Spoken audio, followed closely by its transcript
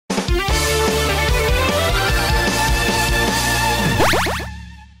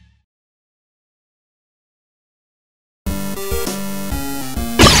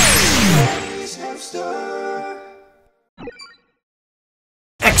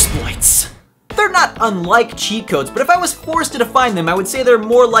exploits. They're not unlike cheat codes, but if I was forced to define them, I would say they're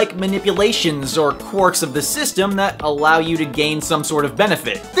more like manipulations or quirks of the system that allow you to gain some sort of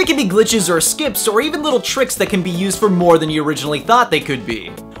benefit. They can be glitches or skips, or even little tricks that can be used for more than you originally thought they could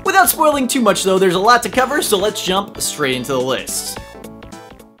be. Without spoiling too much though, there's a lot to cover, so let's jump straight into the list.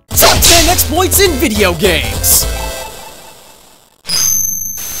 Top 10 exploits in video games!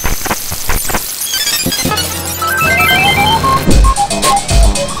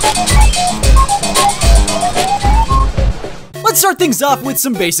 Let's start things off with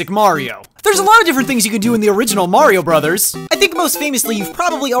some basic Mario. There's a lot of different things you can do in the original Mario Brothers. I think most famously, you've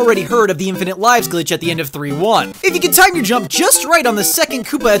probably already heard of the infinite lives glitch at the end of 3-1. If you can time your jump just right on the second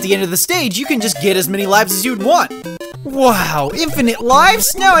Koopa at the end of the stage, you can just get as many lives as you'd want. Wow, infinite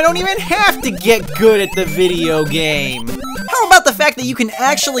lives? Now I don't even have to get good at the video game. How about the fact that you can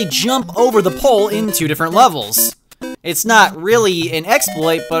actually jump over the pole in 2 different levels? It's not really an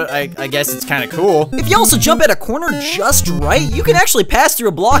exploit, but I guess it's kind of cool. If you also jump at a corner just right, you can actually pass through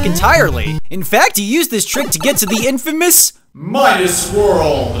a block entirely. In fact, you use this trick to get to the infamous Midas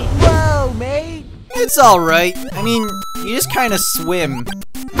World. Whoa, mate. It's alright. I mean, you just kind of swim.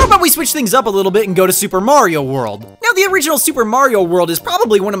 How about we switch things up a little bit and go to Super Mario World? Now, the original Super Mario World is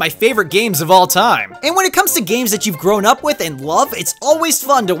probably one of my favorite games of all time. And when it comes to games that you've grown up with and love, it's always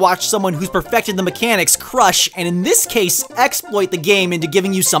fun to watch someone who's perfected the mechanics crush, and in this case, exploit the game into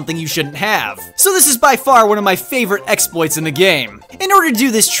giving you something you shouldn't have. So this is by far one of my favorite exploits in the game. In order to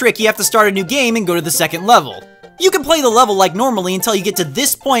do this trick, you have to start a new game and go to the second level. You can play the level like normally until you get to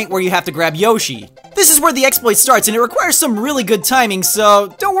this point where you have to grab Yoshi. This is where the exploit starts, and it requires some really good timing,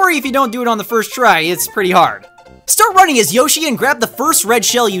 so don't worry if you don't do it on the first try, it's pretty hard. Start running as Yoshi and grab the first red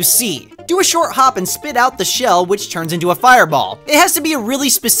shell you see. Do a short hop and spit out the shell, which turns into a fireball. It has to be a really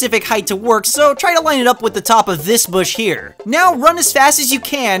specific height to work, so try to line it up with the top of this bush here. Now run as fast as you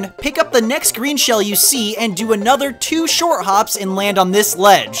can, pick up the next green shell you see, and do another 2 short hops and land on this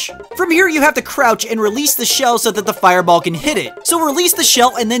ledge. From here, you have to crouch and release the shell so that the fireball can hit it. So release the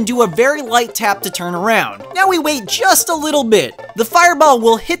shell and then do a very light tap to turn around. Now we wait just a little bit. The fireball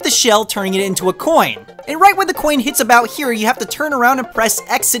will hit the shell, turning it into a coin. And right when the coin hits about here, you have to turn around and press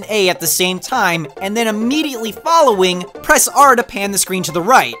X and A at the same time, and then immediately following, press R to pan the screen to the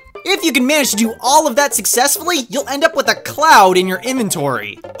right. If you can manage to do all of that successfully, you'll end up with a cloud in your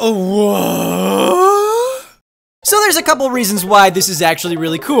inventory. What? So there's a couple reasons why this is actually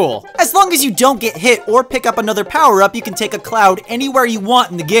really cool. As long as you don't get hit or pick up another power-up, you can take a cloud anywhere you want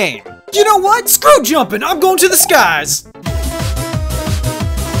in the game. You know what? Screw jumping, I'm going to the skies!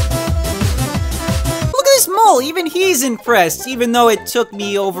 This mole, even he's impressed, even though it took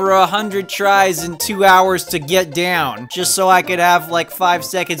me over 100 tries and 2 hours to get down, just so I could have like 5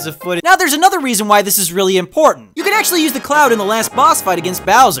 seconds of footage. Now there's another reason why this is really important. You can actually use the cloud in the last boss fight against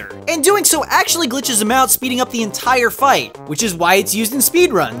Bowser, and doing so actually glitches him out, speeding up the entire fight, which is why it's used in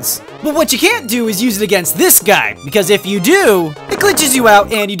speedruns. But what you can't do is use it against this guy, because if you do, it glitches you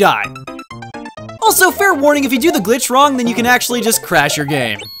out and you die. Also, fair warning, if you do the glitch wrong, then you can actually just crash your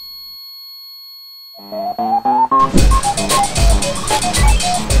game.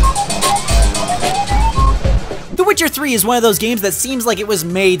 The Witcher 3 is one of those games that seems like it was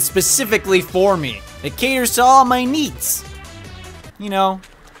made specifically for me. It caters to all my needs. You know,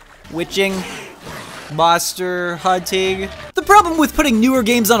 witching, monster hunting. The problem with putting newer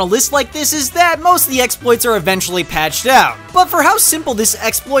games on a list like this is that most of the exploits are eventually patched out. But for how simple this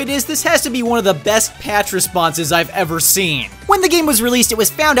exploit is, this has to be one of the best patch responses I've ever seen. When the game was released, it was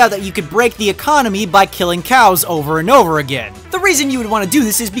found out that you could break the economy by killing cows over and over again. The reason you would want to do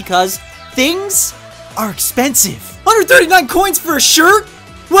this is because things are expensive. 139 coins for a shirt?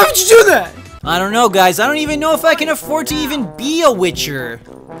 Why would you do that? I don't know, guys. I don't even know if I can afford to even be a Witcher.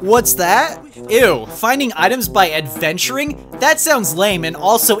 What's that? Ew, finding items by adventuring? That sounds lame and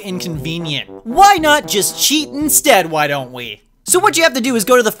also inconvenient. Why not just cheat instead, why don't we? So what you have to do is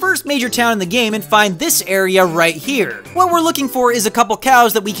go to the first major town in the game and find this area right here. What we're looking for is a couple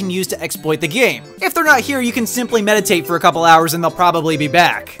cows that we can use to exploit the game. If they're not here, you can simply meditate for a couple hours and they'll probably be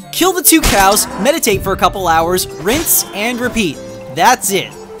back. Kill the 2 cows, meditate for a couple hours, rinse, and repeat. That's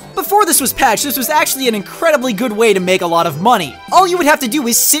it. Before this was patched, this was actually an incredibly good way to make a lot of money. All you would have to do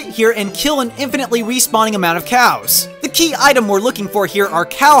is sit here and kill an infinitely respawning amount of cows. The key item we're looking for here are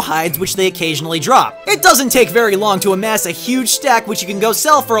cow hides, which they occasionally drop. It doesn't take very long to amass a huge stack which you can go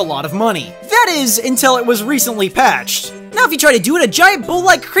sell for a lot of money. That is, until it was recently patched. Now if you try to do it, a giant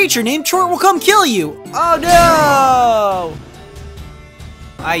bull-like creature named Chort will come kill you. Oh no!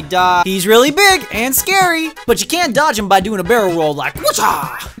 I died. He's really big and scary, but you can't dodge him by doing a barrel roll like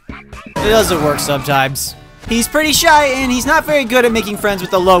whoosh-ah! It doesn't work sometimes. He's pretty shy and he's not very good at making friends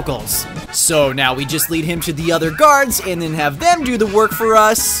with the locals. So now we just lead him to the other guards and then have them do the work for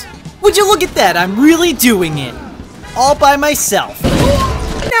us. Would you look at that? I'm really doing it. All by myself.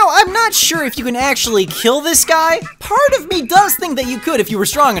 Now, I'm not sure if you can actually kill this guy. Part of me does think that you could if you were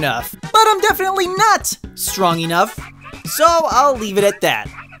strong enough. But I'm definitely not strong enough. So I'll leave it at that.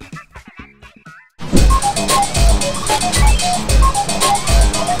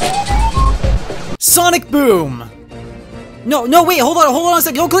 Sonic Boom. No, wait, hold on a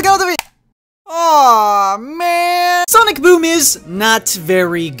second. Don't click out of it. Aw, man. Sonic Boom is not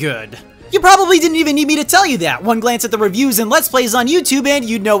very good. You probably didn't even need me to tell you that. One glance at the reviews and Let's Plays on YouTube and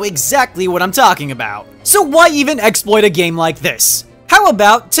you'd know exactly what I'm talking about. So why even exploit a game like this? How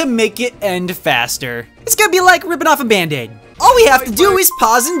about to make it end faster? It's gonna be like ripping off a band-aid. All we have to do is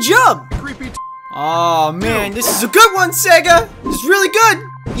pause and jump. Oh man, this is a good one, Sega. This is really good.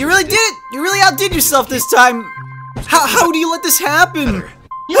 You really did it. You really outdid yourself this time. How do you let this happen?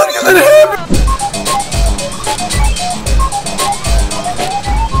 How do you let it happen?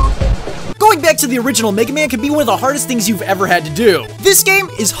 Going back to the original Mega Man can be one of the hardest things you've ever had to do. This game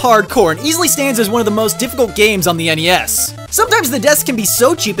is hardcore and easily stands as one of the most difficult games on the NES. Sometimes the deaths can be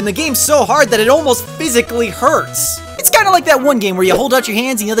so cheap and the game's so hard that it almost physically hurts. It's kind of like that one game where you hold out your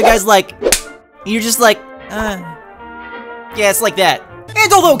hands and the other guy's like, and you're just like, yeah, it's like that.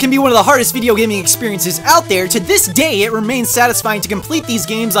 And although it can be one of the hardest video gaming experiences out there, to this day it remains satisfying to complete these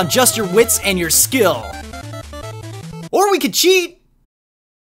games on just your wits and your skill. Or we could cheat.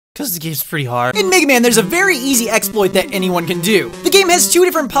 Because the game's pretty hard. In Mega Man, there's a very easy exploit that anyone can do. The game has two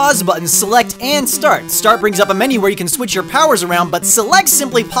different pause buttons, select and start. Start brings up a menu where you can switch your powers around, but select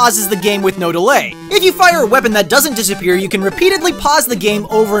simply pauses the game with no delay. If you fire a weapon that doesn't disappear, you can repeatedly pause the game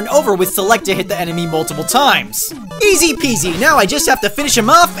over and over with select to hit the enemy multiple times. Easy peasy. Now I just have to finish him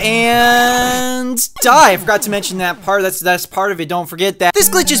off and die. I forgot to mention that part. That's part of it. Don't forget that. This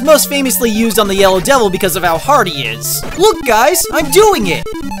glitch is most famously used on the Yellow Devil because of how hard he is. Look guys, I'm doing it!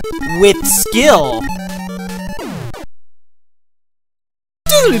 With skill. Get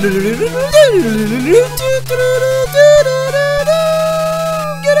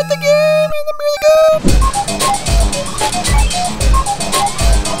at the game and I'm really good.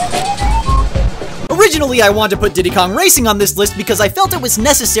 Originally, I wanted to put Diddy Kong Racing on this list because I felt it was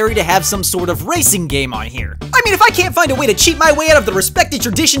necessary to have some sort of racing game on here. I mean, if I can't find a way to cheat my way out of the respected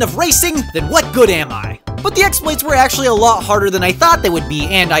tradition of racing, then what good am I? But the exploits were actually a lot harder than I thought they would be,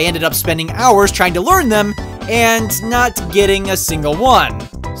 and I ended up spending hours trying to learn them, and not getting a single one.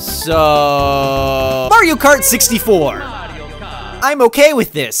 So... Mario Kart 64. I'm okay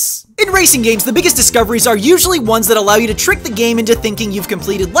with this. In racing games, the biggest discoveries are usually ones that allow you to trick the game into thinking you've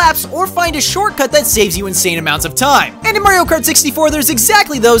completed laps or find a shortcut that saves you insane amounts of time. And in Mario Kart 64, there's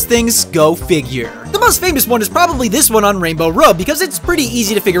exactly those things, go figure. The most famous one is probably this one on Rainbow Road because it's pretty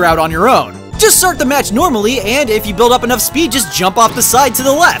easy to figure out on your own. Just start the match normally, and if you build up enough speed, just jump off the side to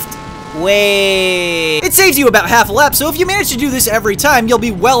the left. Wait. It saves you about half a lap, so if you manage to do this every time, you'll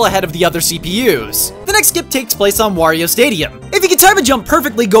be well ahead of the other CPUs. The next skip takes place on Wario Stadium. If you can time a jump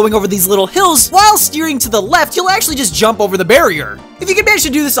perfectly going over these little hills while steering to the left, you'll actually just jump over the barrier. If you can manage to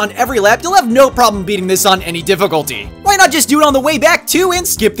do this on every lap, you'll have no problem beating this on any difficulty. Why not just do it on the way back too and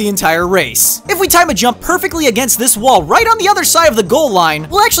skip the entire race? If we time a jump perfectly against this wall right on the other side of the goal line,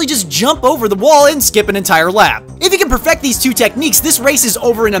 we'll actually just jump over the wall and skip an entire lap. If you can perfect these two techniques, this race is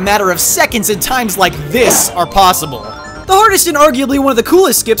over in a matter of seconds and times like this are possible. The hardest and arguably one of the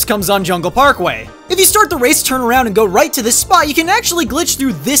coolest skips comes on Jungle Parkway. If you start the race, turn around, and go right to this spot, you can actually glitch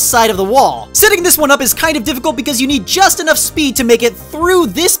through this side of the wall. Setting this one up is kind of difficult because you need just enough speed to make it through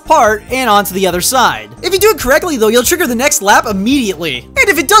this part and onto the other side. If you do it correctly though, you'll trigger the next lap immediately. And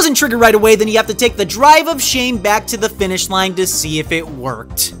if it doesn't trigger right away, then you have to take the drive of shame back to the finish line to see if it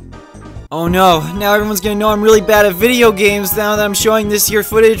worked. Oh no, now everyone's gonna know I'm really bad at video games now that I'm showing this here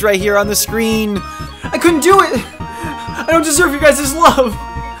footage right here on the screen. I couldn't do it! I don't deserve you guys' love!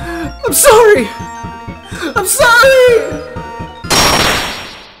 I'm sorry! I'm sorry!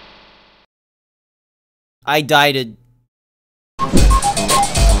 I died.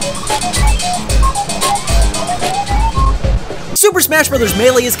 Super Smash Bros.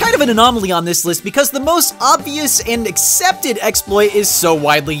 Melee is kind of an anomaly on this list because the most obvious and accepted exploit is so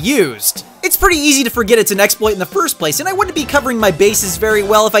widely used. It's pretty easy to forget it's an exploit in the first place, and I wouldn't be covering my bases very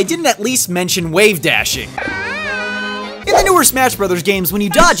well if I didn't at least mention wave dashing. In the newer Smash Bros. Games, when you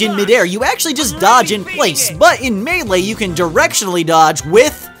dodge in midair, you actually just dodge in place, but in Melee, you can directionally dodge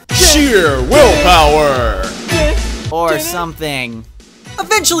with sheer willpower! Or something.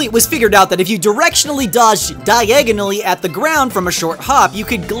 Eventually, it was figured out that if you directionally dodged diagonally at the ground from a short hop, you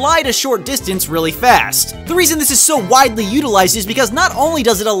could glide a short distance really fast. The reason this is so widely utilized is because not only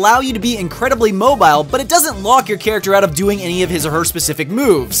does it allow you to be incredibly mobile, but it doesn't lock your character out of doing any of his or her specific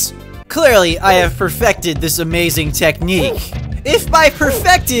moves. Clearly, I have perfected this amazing technique. If by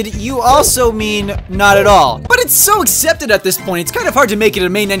perfected, you also mean not at all. But it's so accepted at this point, it's kind of hard to make it a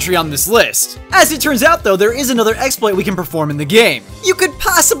main entry on this list. As it turns out though, there is another exploit we can perform in the game. You could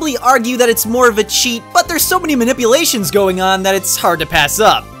possibly argue that it's more of a cheat, but there's so many manipulations going on that it's hard to pass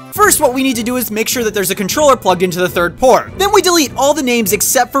up. First, what we need to do is make sure that there's a controller plugged into the third port. Then we delete all the names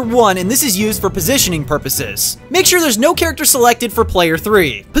except for one, and this is used for positioning purposes. Make sure there's no character selected for player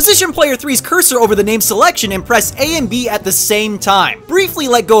 3. Position player 3's cursor over the name selection and press A and B at the same time. Briefly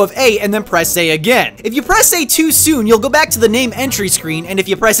let go of A and then press A again. If you press A too soon, you'll go back to the name entry screen, and if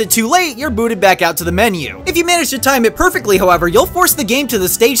you press it too late, you're booted back out to the menu. If you manage to time it perfectly, however, you'll force the game to the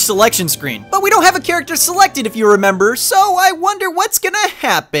stage selection screen. But we don't have a character selected if you remember, so I wonder what's gonna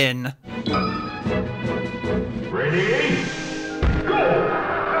happen. Ready? Go!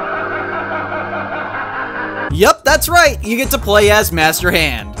 Yep, that's right, you get to play as Master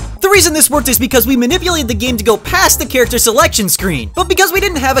Hand. The reason this worked is because we manipulated the game to go past the character selection screen. But because we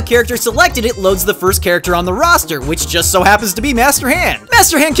didn't have a character selected, it loads the first character on the roster, which just so happens to be Master Hand.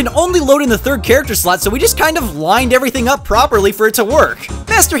 Master Hand can only load in the third character slot, so we just kind of lined everything up properly for it to work.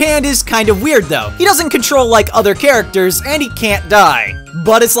 Master Hand is kind of weird though. He doesn't control like other characters, and he can't die.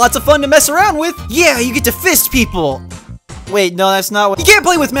 But it's lots of fun to mess around with. Yeah, you get to fist people. Wait, no, that's not what— You can't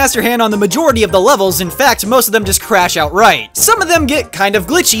play with Master Hand on the majority of the levels. In fact, most of them just crash outright. Some of them get kind of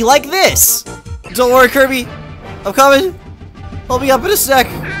glitchy like this. Don't worry, Kirby. I'm coming. I'll be up in a sec.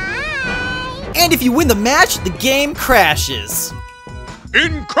 And if you win the match, the game crashes.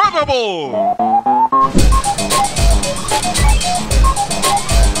 Incredible!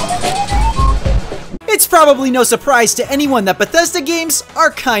 It's probably no surprise to anyone that Bethesda games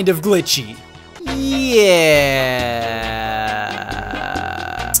are kind of glitchy. Yeah.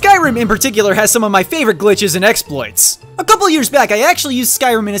 Skyrim in particular has some of my favorite glitches and exploits. A couple years back, I actually used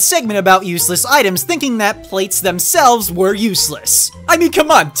Skyrim in a segment about useless items, thinking that plates themselves were useless. I mean,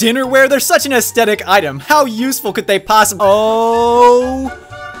 come on, dinnerware, they're such an aesthetic item. How useful could they possibly— Oh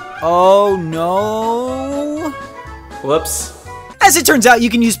no. Whoops. As it turns out, you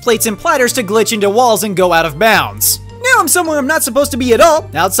can use plates and platters to glitch into walls and go out of bounds. Now I'm somewhere I'm not supposed to be at all,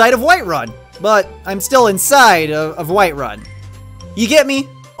 outside of Whiterun. But I'm still inside of Whiterun. You get me?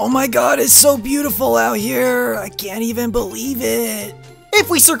 Oh my god, it's so beautiful out here. I can't even believe it. If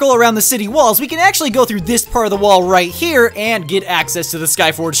we circle around the city walls, we can actually go through this part of the wall right here and get access to the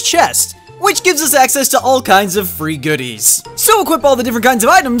Skyforge chest, which gives us access to all kinds of free goodies. So equip all the different kinds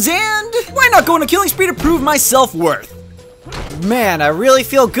of items, and why not go on a killing spree to prove my self-worth? Man, I really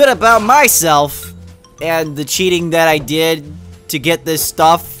feel good about myself and the cheating that I did to get this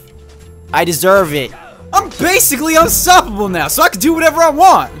stuff. I deserve it. I'm basically unstoppable now, so I can do whatever I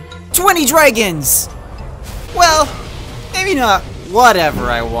want. 20 dragons. Well, maybe not whatever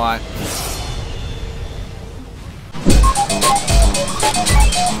I want.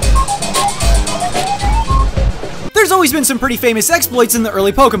 There's always been some pretty famous exploits in the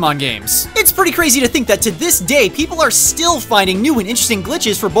early Pokemon games. It's pretty crazy to think that to this day, people are still finding new and interesting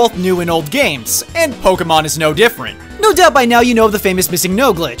glitches for both new and old games, and Pokemon is no different. No doubt by now you know of the famous Missing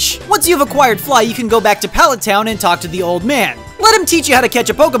No glitch. Once you've acquired Fly, you can go back to Pallet Town and talk to the old man. Let him teach you how to catch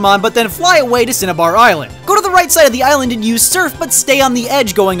a Pokemon, but then fly away to Cinnabar Island. Go to the right side of the island and use Surf, but stay on the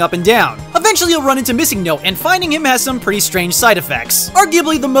edge going up and down. Eventually you'll run into Missing No, and finding him has some pretty strange side effects.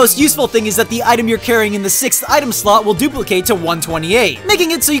 Arguably the most useful thing is that the item you're carrying in the 6th item slot will duplicate to 128,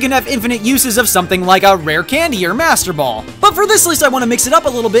 making it so you can have infinite uses of something like a rare candy or Master Ball. But for this list I want to mix it up a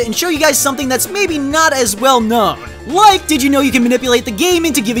little bit and show you guys something that's maybe not as well known. Like, did you know you can manipulate the game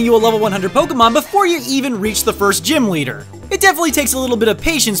into giving you a level 100 Pokemon before you even reach the first gym leader? It definitely takes a little bit of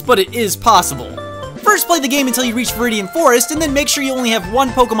patience, but it is possible. First play the game until you reach Viridian Forest, and then make sure you only have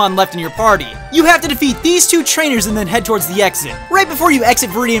one Pokemon left in your party. You have to defeat these 2 trainers and then head towards the exit. Right before you exit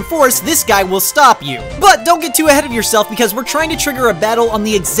Viridian Forest, this guy will stop you. But don't get too ahead of yourself because we're trying to trigger a battle on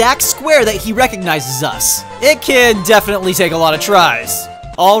the exact square that he recognizes us. It can definitely take a lot of tries.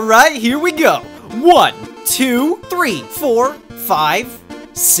 Alright, here we go. 1, 2, 3, 4, 5,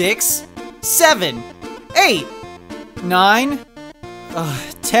 6, 7, 8, 9,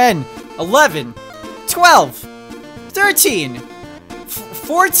 10, 11, 12, 13,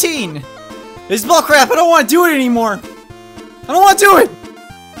 14. This is bullcrap. I don't want to do it anymore. I don't want to do it.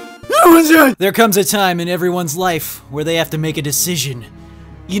 I don't want to do it. There comes a time in everyone's life where they have to make a decision.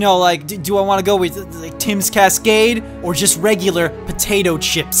 You know, like, do I want to go with like, Tim's Cascade or just regular potato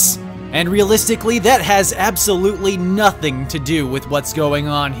chips? And realistically, that has absolutely nothing to do with what's going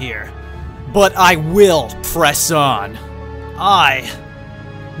on here. But I will press on. I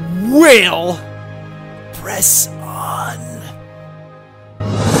will press on.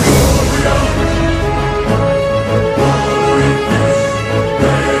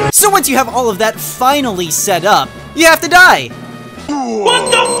 So once you have all of that finally set up, you have to die.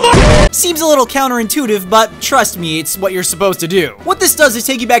 What the fuck? Seems a little counterintuitive, but trust me, it's what you're supposed to do. What this does is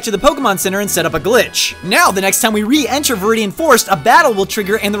take you back to the Pokemon Center and set up a glitch. Now, the next time we re-enter Viridian Forest, a battle will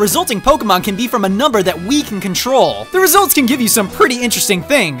trigger and the resulting Pokemon can be from a number that we can control. The results can give you some pretty interesting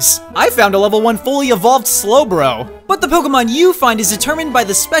things. I found a level 1 fully evolved Slowbro. But the Pokemon you find is determined by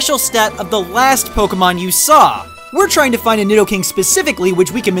the special stat of the last Pokemon you saw. We're trying to find a Nidoking specifically,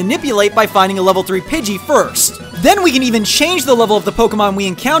 which we can manipulate by finding a level 3 Pidgey first. Then we can even change the level of the Pokemon we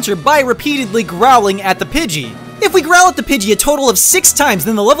encounter by repeatedly growling at the Pidgey. If we growl at the Pidgey a total of 6 times,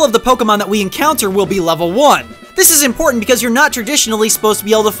 then the level of the Pokemon that we encounter will be level 1. This is important because you're not traditionally supposed to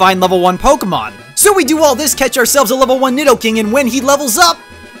be able to find level 1 Pokemon. So we do all this, catch ourselves a level 1 Nidoking, and when he levels up,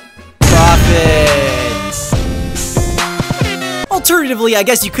 profits. Alternatively, I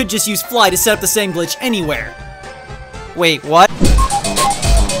guess you could just use Fly to set up the same glitch anywhere. Wait, what?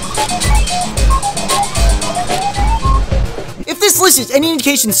 If this list is any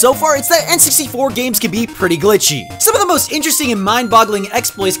indication so far, it's that N64 games can be pretty glitchy. Some of the most interesting and mind-boggling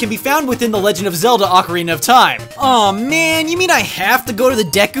exploits can be found within The Legend of Zelda: Ocarina of Time. Aw man, you mean I have to go to the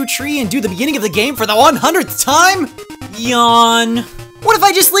Deku Tree and do the beginning of the game for the 100th time? Yawn. What if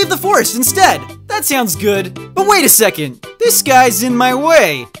I just leave the forest instead? That sounds good. But wait a second, this guy's in my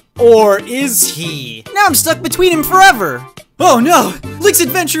way. Or is he? Now I'm stuck between him forever. Oh no, Link's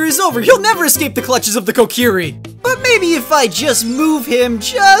adventure is over. He'll never escape the clutches of the Kokiri. But maybe if I just move him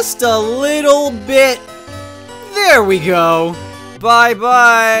just a little bit. There we go.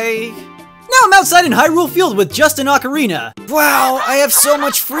 Bye-bye. Now I'm outside in Hyrule Field with just an ocarina. Wow, I have so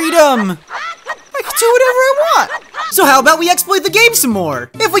much freedom. I can do whatever I want. So how about we exploit the game some more?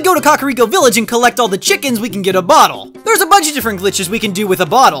 If we go to Kakariko Village and collect all the chickens, we can get a bottle. There's a bunch of different glitches we can do with a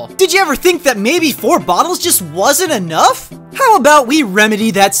bottle. Did you ever think that maybe 4 bottles just wasn't enough? How about we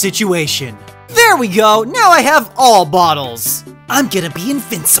remedy that situation? There we go, now I have all bottles. I'm gonna be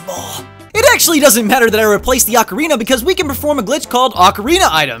invincible. It actually doesn't matter that I replaced the ocarina because we can perform a glitch called Ocarina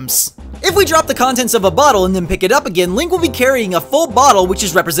Items. If we drop the contents of a bottle and then pick it up again, Link will be carrying a full bottle, which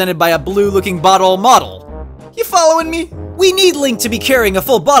is represented by a blue-looking bottle model. You following me? We need Link to be carrying a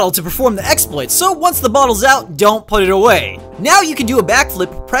full bottle to perform the exploit, so once the bottle's out, don't put it away. Now you can do a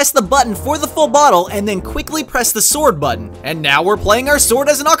backflip, press the button for the full bottle, and then quickly press the sword button. And now we're playing our sword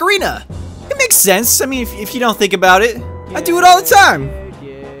as an ocarina. It makes sense, I mean, if you don't think about it. I do it all the time.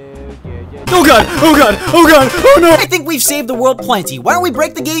 Oh god, oh god, oh god, oh no! I think we've saved the world plenty. Why don't we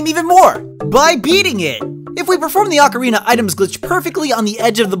break the game even more? By beating it! If we perform the Ocarina Items glitch perfectly on the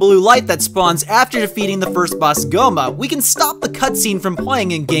edge of the blue light that spawns after defeating the first boss Goma, we can stop the cutscene from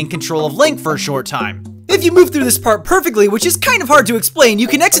playing and gain control of Link for a short time. If you move through this part perfectly, which is kind of hard to explain, you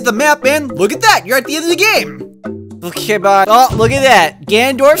can exit the map and look at that, you're at the end of the game! Okay, bye. Oh, look at that,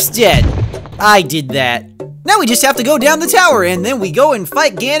 Ganondorf's dead. I did that. Now we just have to go down the tower, and then we go and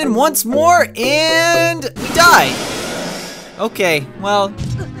fight Ganon once more, and we die. Okay, well,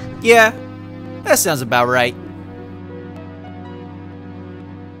 yeah, that sounds about right.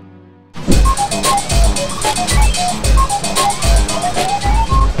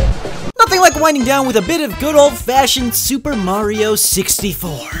 Nothing like winding down with a bit of good old-fashioned Super Mario 64.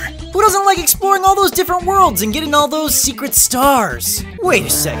 Who doesn't like exploring all those different worlds and getting all those secret stars? Wait a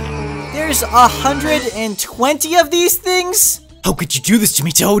second. There's 120 of these things? How could you do this to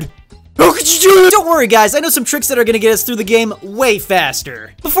me, Toad? How could you do this? Don't worry, guys. I know some tricks that are gonna get us through the game way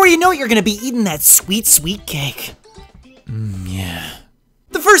faster. Before you know it, you're gonna be eating that sweet, sweet cake. Yeah.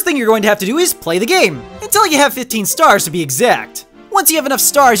 The first thing you're going to have to do is play the game. Until you have 15 stars to be exact. Once you have enough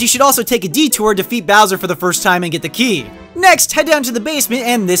stars, you should also take a detour, defeat Bowser for the first time, and get the key. Next, head down to the basement,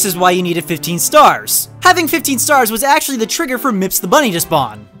 and this is why you needed 15 stars. Having 15 stars was actually the trigger for Mips the Bunny to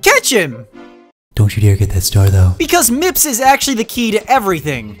spawn. Catch him! Don't you dare get that star, though. Because Mips is actually the key to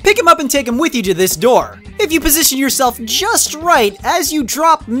everything. Pick him up and take him with you to this door. If you position yourself just right, as you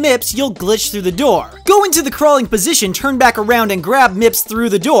drop Mips, you'll glitch through the door. Go into the crawling position, turn back around, and grab Mips through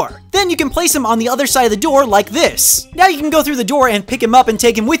the door. Then you can place him on the other side of the door like this. Now you can go through the door and pick him up and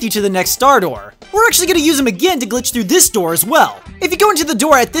take him with you to the next star door. We're actually going to use him again to glitch through this door as well. If you go into the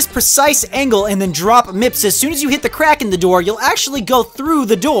door at this precise angle and then drop Mips as soon as you hit the crack in the door, you'll actually go through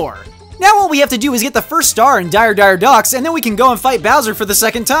the door. Now all we have to do is get the first star in Dire Dire Docks, and then we can go and fight Bowser for the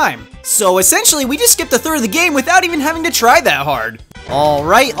second time. So essentially, we just skipped a third of the game without even having to try that hard.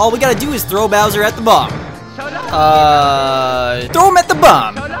 Alright, all we gotta do is throw Bowser at the bomb. Throw him at the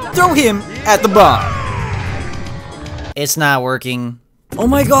bomb. Throw him at the bomb. It's not working. Oh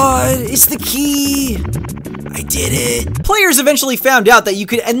my god, it's the key! I did it! Players eventually found out that you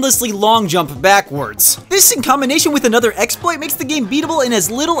could endlessly long jump backwards. This, in combination with another exploit, makes the game beatable in as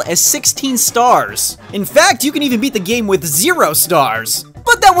little as 16 stars. In fact, you can even beat the game with 0 stars.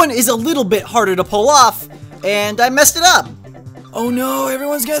 But that one is a little bit harder to pull off, and I messed it up. Oh no,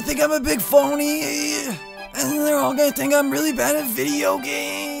 everyone's gonna think I'm a big phony. And they're all gonna think I'm really bad at video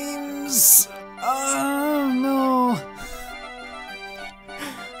games. Oh no.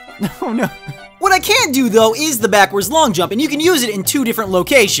 Oh no. What I can do though is the backwards long jump, and you can use it in 2 different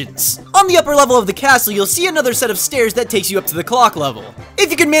locations. On the upper level of the castle, you'll see another set of stairs that takes you up to the clock level. If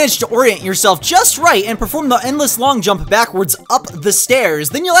you can manage to orient yourself just right and perform the endless long jump backwards up the stairs,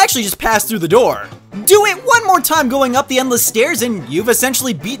 then you'll actually just pass through the door. Do it one more time going up the endless stairs and you've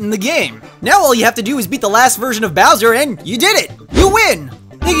essentially beaten the game. Now all you have to do is beat the last version of Bowser and you did it! You win!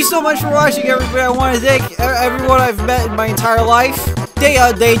 Thank you so much for watching, everybody. I want to thank everyone I've met in my entire life.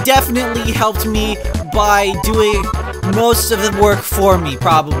 They definitely helped me by doing most of the work for me,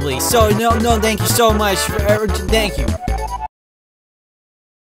 probably. So, no, thank you so much. Thank you.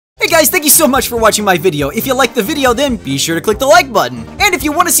 Hey guys, thank you so much for watching my video. If you liked the video, then be sure to click the like button. And if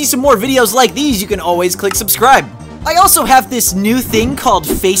you want to see some more videos like these, you can always click subscribe. I also have this new thing called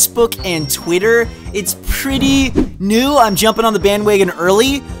Facebook and Twitter. It's pretty new. I'm jumping on the bandwagon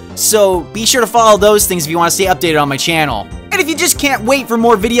early, so be sure to follow those things if you want to stay updated on my channel. And if you just can't wait for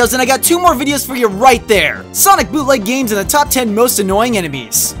more videos, then I got 2 more videos for you right there. Sonic bootleg games and the top 10 most annoying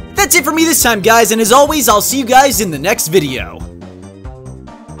enemies. That's it for me this time, guys, and as always, I'll see you guys in the next video.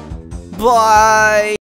 Bye!